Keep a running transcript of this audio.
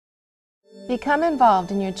Become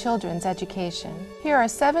involved in your children's education. Here are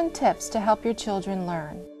 7 tips to help your children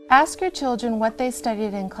learn. Ask your children what they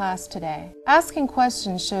studied in class today. Asking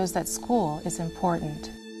questions shows that school is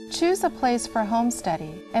important. Choose a place for home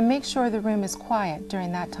study and make sure the room is quiet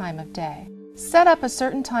during that time of day. Set up a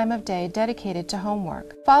certain time of day dedicated to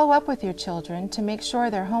homework. Follow up with your children to make sure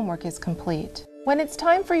their homework is complete. When it's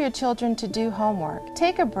time for your children to do homework,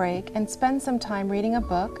 take a break and spend some time reading a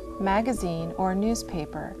book, magazine, or a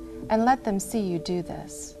newspaper, and let them see you do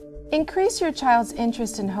this. Increase your child's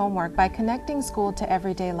interest in homework by connecting school to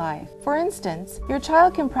everyday life. For instance, your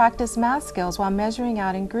child can practice math skills while measuring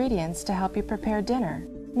out ingredients to help you prepare dinner.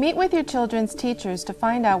 Meet with your children's teachers to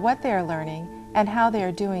find out what they are learning and how they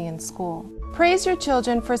are doing in school. Praise your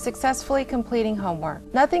children for successfully completing homework.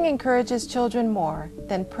 Nothing encourages children more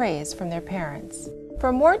than praise from their parents.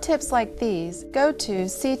 For more tips like these, go to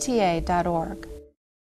cta.org.